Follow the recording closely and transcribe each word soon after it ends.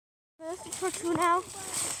this is for 2 now.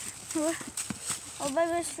 Oh,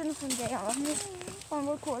 baby, it's finished from day. I'm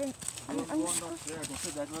recording. I'm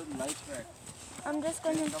just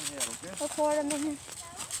going to record a minute.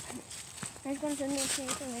 I'm just going to send it to you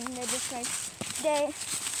and they just like day.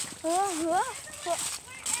 Oh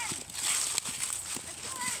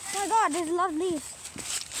my god, there's a lot of leaves.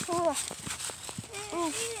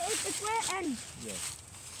 It's where end. Yes.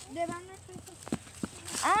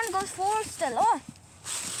 I want to go forward still. Oh.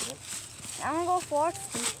 I want to go forward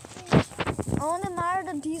still. I want to marry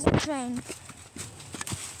the diesel train.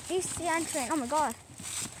 ECN train. Oh my god.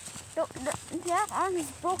 Yeah, arm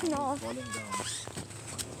is broken off. Falling down.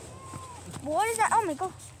 What is that? Oh my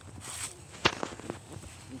god.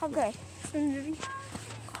 Okay.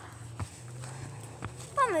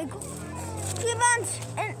 Oh my god. Three bands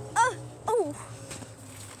and oh.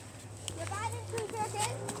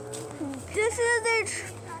 This is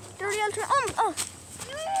the real train. Oh.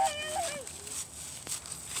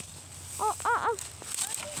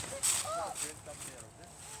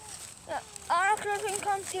 Our train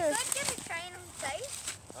comes here. Don't get a train on safe.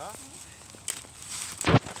 Huh?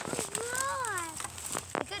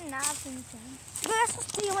 You could nap in the train. We're supposed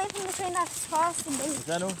to stay away from the train that's fast and big.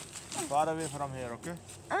 Zanu, far away from here, okay?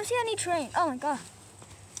 I don't see any train. Oh my god.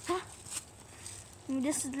 Huh?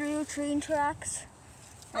 This is the real train tracks.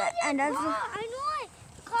 And that's I know it.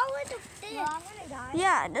 Call it up there. No, I'm gonna die.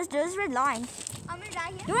 yeah, there's red line. I'm gonna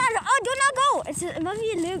die here. Do not go. It must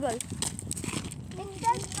be illegal. It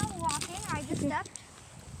says no walking. I just stepped.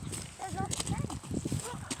 There's no train.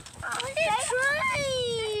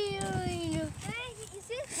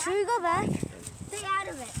 Should we go back? Stay out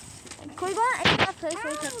of it. Can we go on that place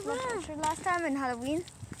where we took the picture last time in Halloween?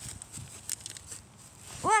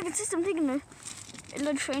 Oh, I can see something in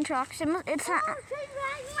the train tracks. It's Train track,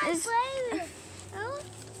 my favorite. Oh,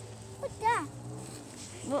 what's that?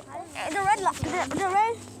 well, the red lock. The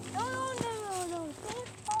red. No. Don't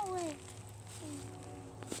fall in.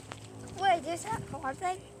 Wait, is that car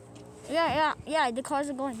thing? Yeah. The cars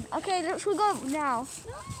are going. Okay, should we go now?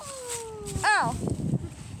 No. Oh.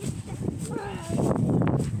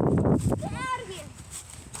 Get out of here.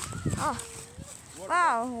 Oh.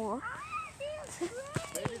 Wow.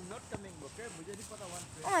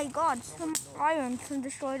 Oh my god, some iron, some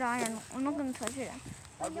destroyed iron. I'm not going to touch it.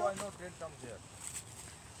 How do I know train comes here?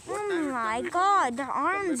 Oh my god, the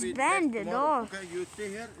arm's bended off. Okay, you stay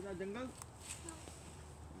here in the jungle.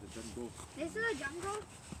 Then go. This is a jungle.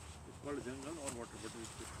 It's called a jungle or what? What is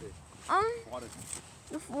it? Say? Forest.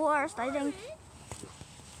 The forest, I think.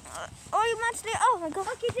 Oh, you might stay. Oh my god.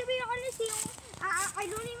 Okay, to be honest, I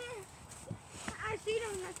don't even. I see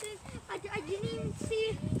nothing. I didn't even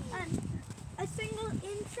see a single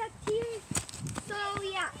insect here. So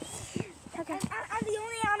yeah. Okay. And the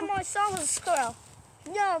only animal I saw was a squirrel.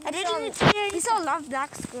 No, I didn't see it. We saw a lot of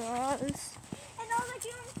black squirrels. And all the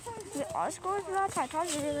humans. Our squirrels were outside. I thought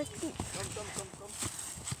they were really cute. Come.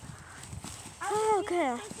 Oh,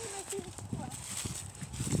 okay.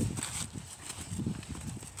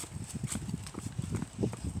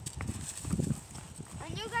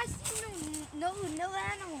 And you guys see no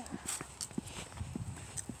animal.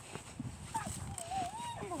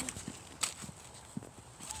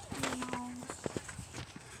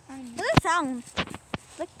 What does it sound?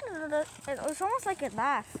 Like it's almost like a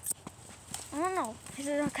laugh. I don't know. Is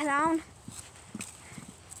it a clown?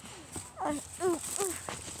 Or an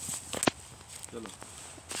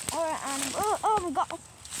animal? Oh my god!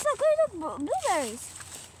 Look, look, blueberries.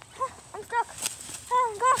 I'm stuck. Oh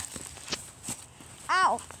my god!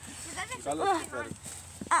 Ow!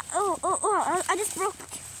 I just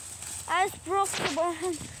broke the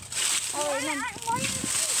bone. Oh wait, no.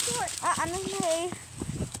 I'm in the way.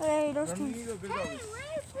 Okay, those two. Hey,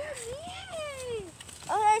 wait for me.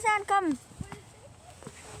 Okay, Sam, come.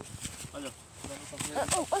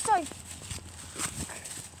 Sorry.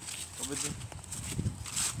 Come with me.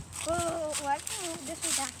 Oh, what? This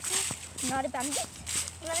is actually not a bandit.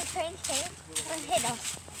 When a train came and hit us.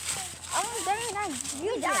 Oh, they're not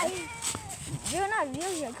real died. here. You're not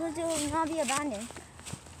real here because they will not be abandoned.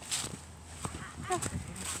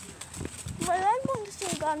 But I'm going to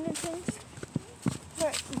see abandoned trains.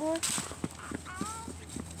 Good.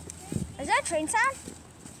 Is that a train sound?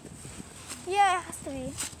 Yeah, it has to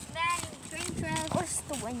be. Train. Or it's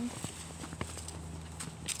the wind.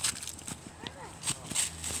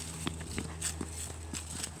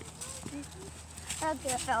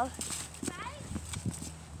 Okay, I fell.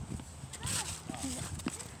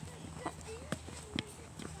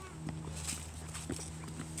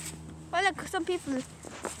 Oh look, some people.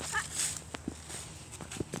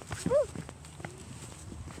 Woo.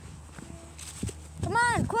 Come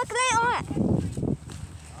on, quick! quickly on it.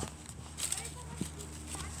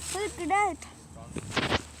 Look at that.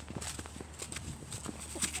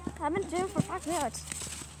 I've been doing for 5 minutes.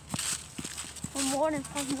 Or more than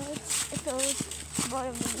 5 minutes if those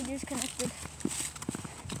bottom videos connected.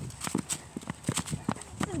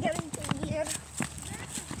 This is getting too weird.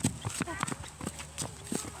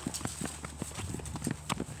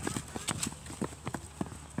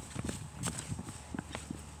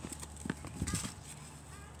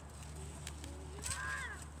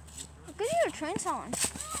 Look at your train song.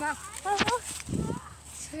 Wow. Oh,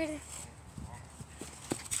 Sweet.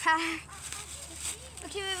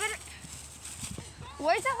 Okay, we better.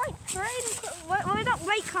 Where's that white train? Where's that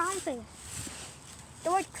white clown thing? the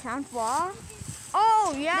white clown wall.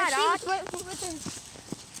 Oh yeah, that.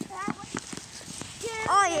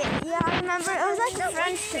 Oh yeah, I remember. It was like the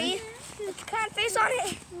French tree. With the cat face on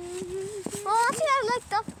it. Oh, actually, I like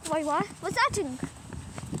the. Wait, what? What's that thing?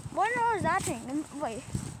 What was that thing? Wait.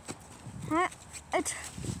 Huh? It's.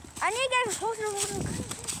 I need to get closer.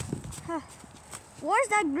 Huh. Where's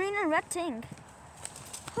that green and red thing?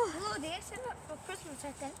 Oh, they sent it for Christmas,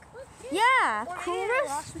 I think. Yeah, Or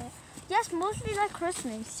Christmas. Yes, mostly like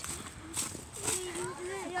Christmas.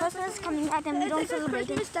 Christmas is coming back and we don't celebrate it.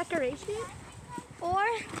 Christmas decoration. Or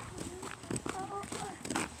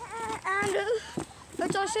and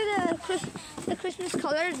it's also the Christmas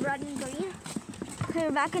colors, red and green. Okay,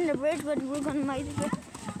 we're back in the bridge, but we're gonna might as well.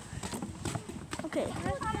 Okay,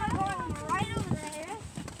 Right over there.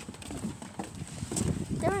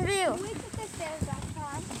 different view. We took the stairs that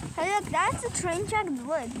time. Hey, look, that's the train track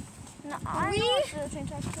wood. No, I know We- it's the train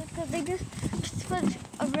tracks because they just put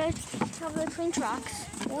a bridge of the train tracks.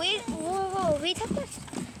 We took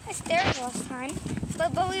the stairs last time,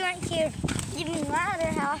 but we went here. Even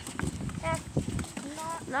louder, huh?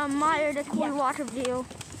 The admire the cool water view.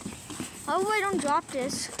 I hope I don't drop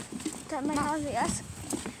this. That might not be us.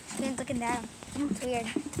 He's looking down. It's weird.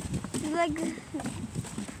 Like,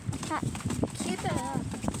 Keep it up.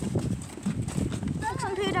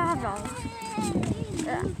 some people have dogs.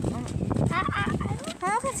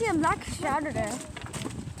 I can see a black shadow there.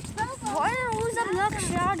 Why was a black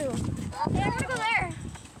shadow? Yeah, I'm gonna go there.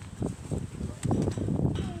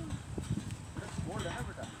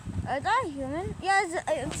 Is that a human? Yeah,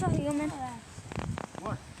 it's a human.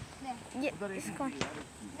 What? Yeah, it's gone.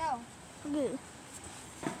 No. Okay.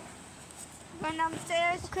 Went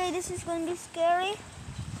downstairs. Okay, this is going to be scary.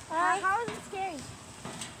 Alright. How is it scary?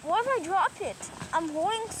 What if I drop it? I'm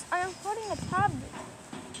holding a tablet.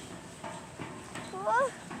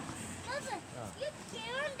 Oh, Listen, you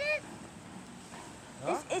tuned it.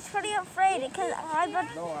 it's pretty afraid because No, I'm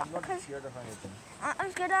not Because- scared of anything.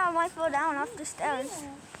 I'm scared I might fall down off the stairs.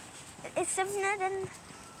 It's simpler than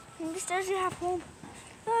the stairs you have home.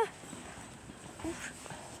 Ah.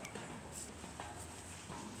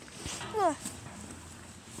 Ah.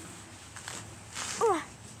 Ah.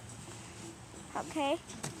 Okay,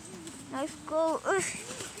 let's go. Oh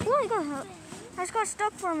my god, I just got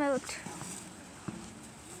stuck for a minute.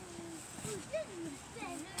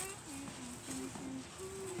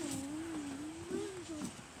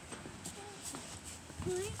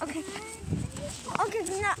 Okay,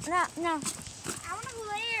 now. I want to go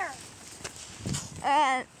there.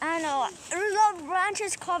 I know. There's a lot of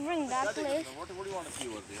branches covering that place. What do you want to see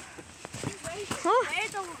over there? Huh?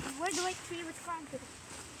 Where's the white tree with planted?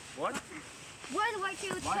 What? Where's the white tree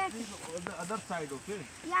with My planted? trees on the other side, okay?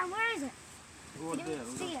 Yeah, where is it? Over didn't there,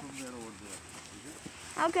 see it. from there over there.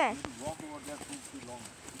 Okay. You need to walk over there too long,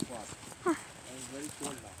 too far. And it's very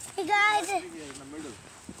cold now. Hey guys. White tree here in the middle.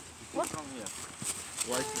 You see from here.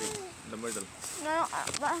 White tree in the middle. No,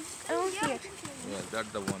 but I don't see it. Yeah, that's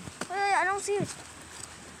the one. Wait, I don't see it.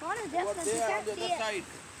 What is this? Over You there on can't the see other it. side.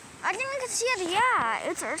 I think I can see it. Yeah,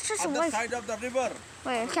 it's just a On the white. side of the river.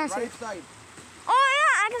 Wait, I can't see Right it. side. Oh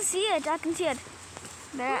yeah, I can see it. I can see it.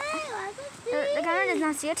 There. The camera does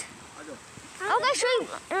not see it. Okay,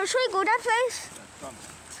 should we go that place? Come.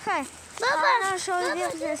 Okay. I'll show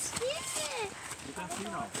you this. You can see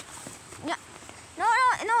now.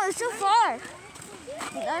 No, it's too far.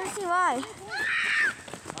 I don't see why.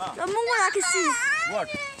 The moment I can see. What?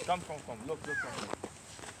 Come. Look.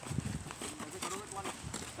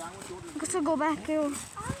 I guess I'll go back here.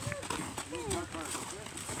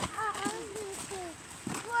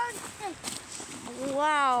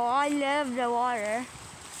 Wow, I love the water.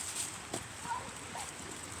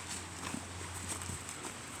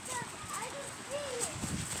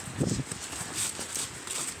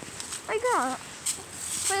 My God.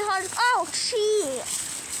 My heart. Oh, shit.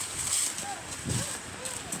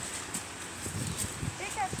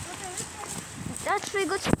 That's pretty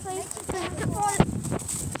good place to fall.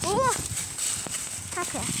 Ooh.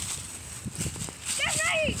 Okay. Get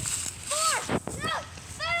ready! 4, no,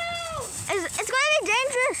 2! It's gonna be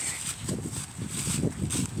dangerous.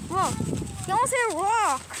 Whoa. You almost hit a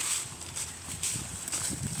rock.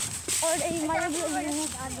 Or you might have been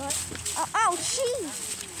oh, jeez.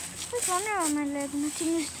 What's under on my leg?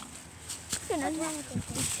 Nothing.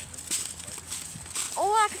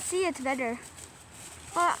 Oh, I can see it better.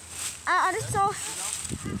 But I just saw.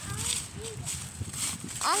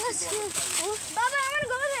 I'm gonna see. Baba, I wanna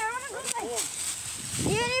go there.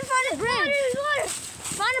 You need to find a bridge. Water.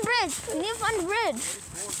 Find a bridge. You need to find a bridge.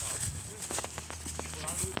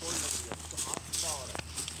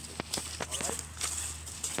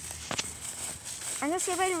 I'm gonna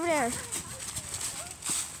see right over there.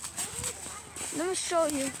 Let me show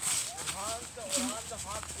you.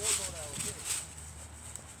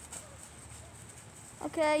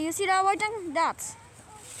 Okay, you see that white thing? That's.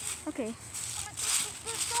 Okay.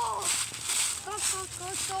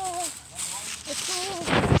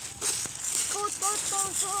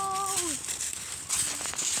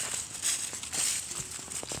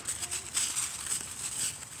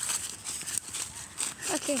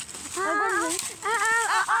 Okay.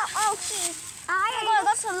 Oh, jeez. I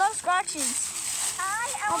got some love scratches.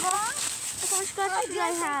 Look how much scratches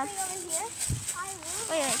I have.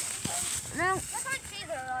 Wait. No.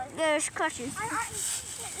 There's scratches.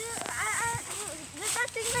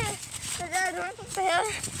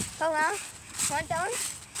 Went down.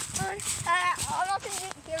 I'm not going to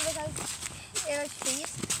here because there's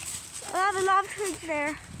trees. I have a lot of trees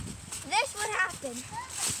there. This would happen.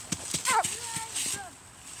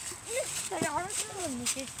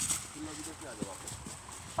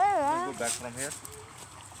 Go back from here.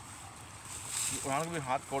 वहाँ भी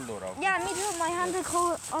हाथ cold हो रहा हो. Yeah, me too. My hands are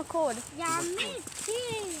cold. Yeah, me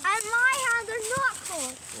too. And my hands are not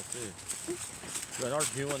cold. Okay. You are not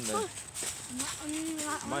human then.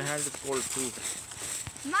 My hand is cold too.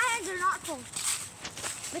 My hands are not cold.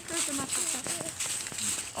 Because of my foot.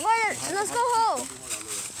 Okay, let's go home.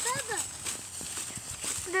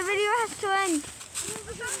 The video has to end.